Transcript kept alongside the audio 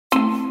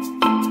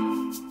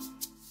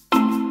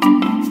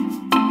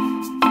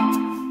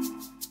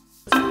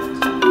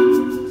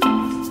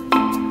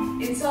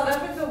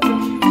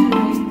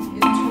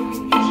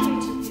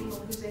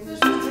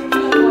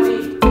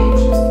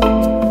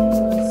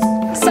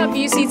up,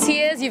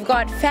 UCTers? You've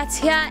got Fats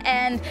here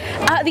and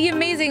the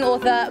amazing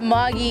author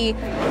Margie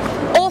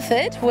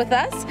Orford with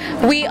us.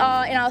 We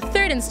are in our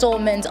third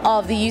installment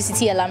of the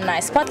UCT Alumni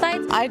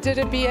Spotlight. I did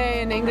a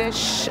BA in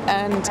English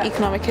and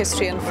Economic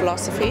History and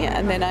Philosophy,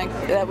 and then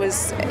that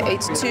was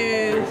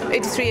 82,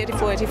 83,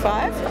 84,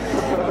 85.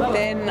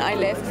 Then I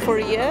left for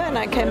a year and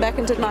I came back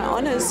and did my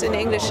honours in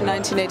English in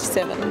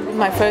 1987.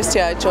 My first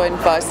year I joined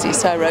Varsity,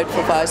 so I wrote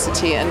for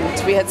Varsity,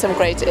 and we had some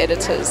great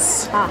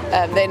editors.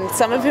 Then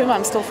some of whom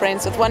I'm still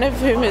friends with, one of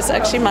whom is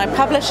actually my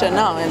publisher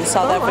now in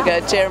South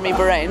Africa, Jeremy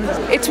Boraine.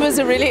 It was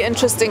a really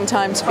interesting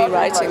time to be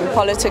writing.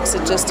 Politics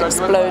had just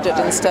exploded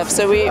and stuff.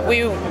 So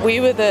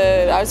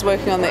I was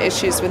working on the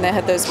issues when they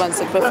had those ones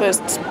that were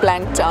first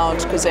blanked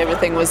out because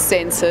everything was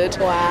censored.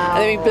 Wow.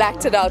 And then we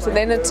blacked it out, and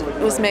then it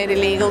was made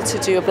illegal to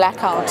do a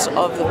blackout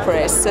of the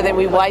press. So then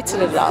we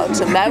whited it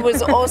out, and that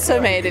was also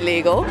made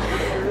illegal.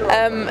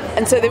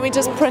 And so then we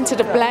just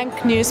printed a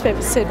blank newspaper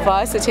that said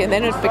Varsity, and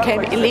then it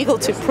became illegal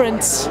to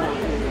print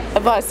a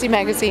Varsity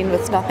magazine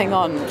with nothing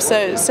on.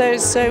 So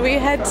we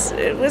had,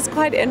 it was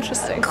quite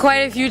interesting. Quite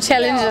a few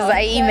challenges, I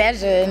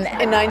imagine.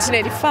 In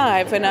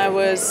 1985, when I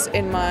was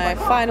in my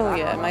final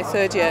year, my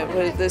third year,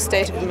 the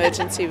state of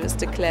emergency was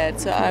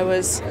declared. So I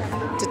was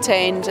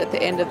detained at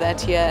the end of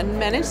that year and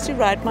managed to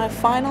write my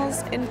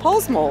finals in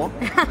Pollsmoor.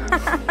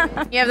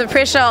 You have the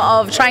pressure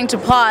of trying to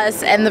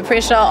pass and the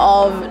pressure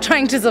of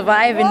trying to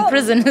survive in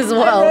prison as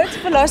well. I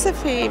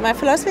wrote my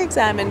philosophy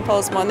exam in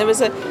Pollsmoor, and there was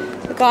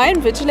the guy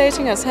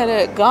invigilating us had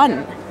a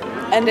gun,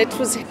 and it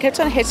kept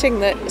on hitting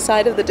the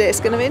side of the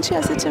desk, and eventually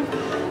I said to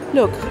him,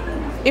 look,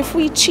 if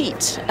we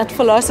cheat at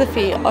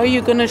philosophy, are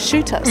you going to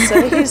shoot us?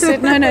 So he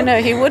said,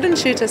 no, he wouldn't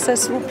shoot us. I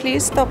said, well,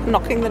 please stop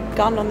knocking the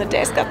gun on the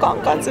desk, I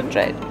can't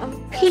concentrate.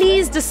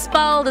 Please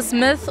dispel this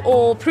myth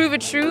or prove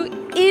it true.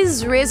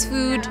 Is res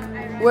food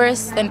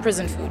worse than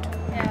prison food?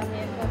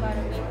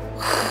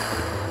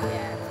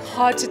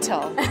 Hard to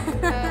tell.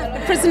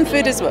 Prison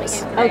food is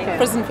worse. Okay.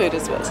 Prison food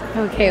is worse.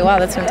 Okay, wow,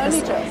 that's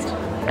fantastic.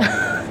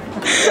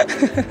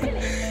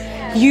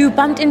 You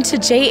bumped into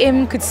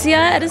J.M. Kutsia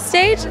at a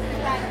stage?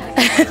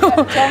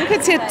 John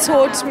Kutsia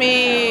taught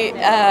me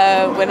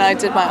when I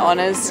did my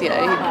honours. He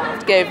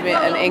gave me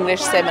an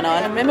English seminar,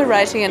 and I remember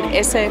writing an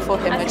essay for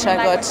him which I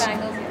got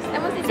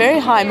a very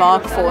high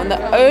mark for, and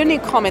the only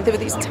comment, there were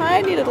these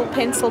tiny little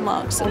pencil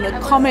marks, and the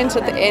comment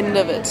at the end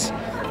of it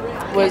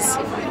was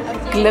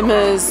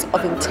glimmers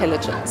of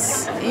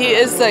intelligence. He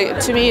is,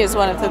 to me, is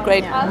one of the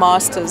great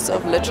masters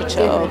of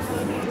literature of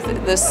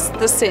this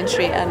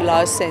century and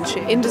last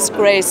century. In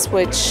Disgrace,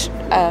 which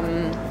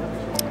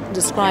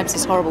describes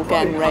this horrible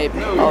gang rape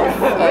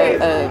of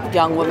a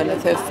young woman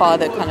with her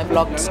father kind of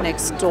locked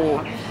next door.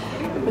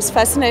 I was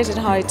fascinated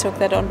how he took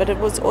that on, but it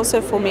was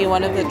also for me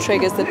one of the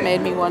triggers that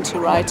made me want to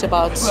write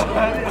about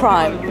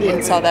crime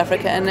in South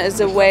Africa, and as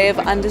a way of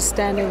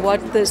understanding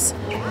what this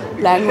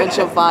language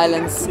of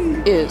violence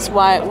is,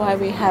 why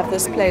we have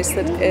this place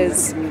that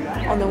is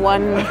on the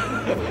one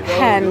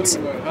hand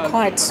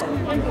quite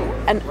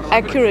and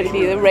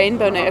accurately the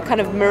rainbow nation, a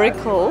kind of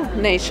miracle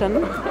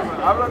nation,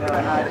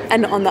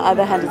 and on the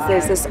other hand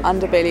there's this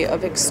underbelly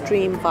of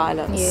extreme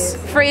violence. Yes.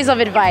 Phrase of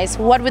advice,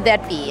 what would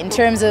that be in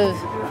terms of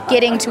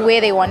getting to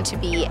where they want to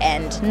be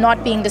and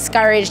not being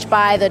discouraged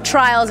by the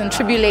trials and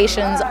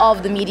tribulations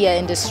of the media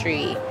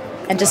industry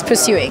and just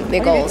pursuing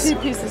their goals? Two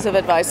pieces of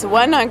advice.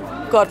 One I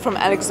got from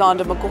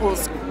Alexander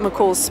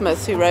McCall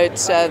Smith, who wrote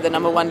the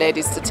 #1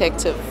 Ladies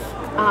Detective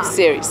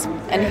series.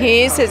 And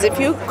he says, if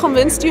you're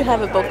convinced you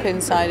have a book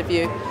inside of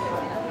you,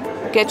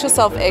 get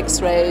yourself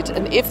x-rayed,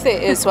 and if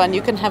there is one,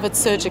 you can have it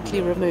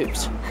surgically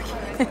removed.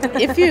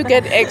 If you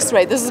get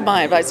x-rayed, this is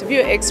my advice, if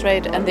you're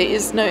x-rayed and there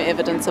is no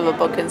evidence of a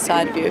book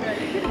inside of you,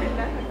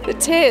 the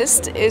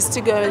test is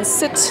to go and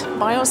sit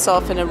by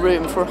yourself in a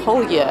room for a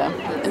whole year.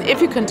 And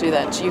if you can do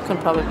that, you can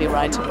probably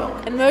write a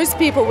book. And most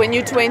people, when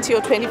you're 20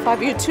 or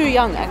 25, you're too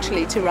young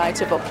actually to write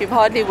a book. You've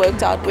hardly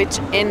worked out which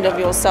end of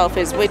yourself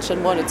is which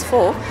and what it's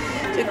for.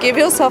 So give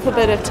yourself a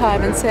bit of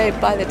time and say,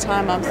 by the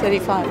time I'm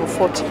 35 or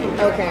 40,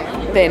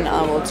 then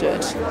I will do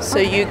it. So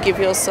you give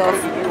yourself,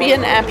 be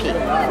an appy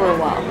for a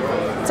while.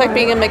 It's like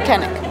being a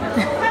mechanic.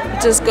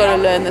 Just got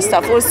to learn the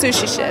stuff, or a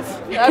sushi chef.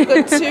 I've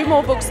got 2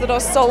 more books that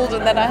are sold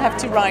and that I have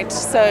to write.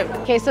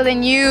 Okay, so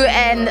then you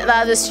and the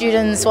other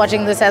students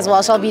watching this as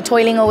well shall be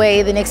toiling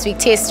away the next week,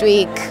 test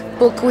week,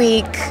 book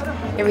week,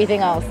 everything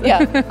else.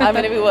 Yeah, I'm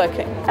going to be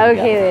working.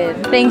 Okay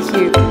then, thank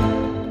you.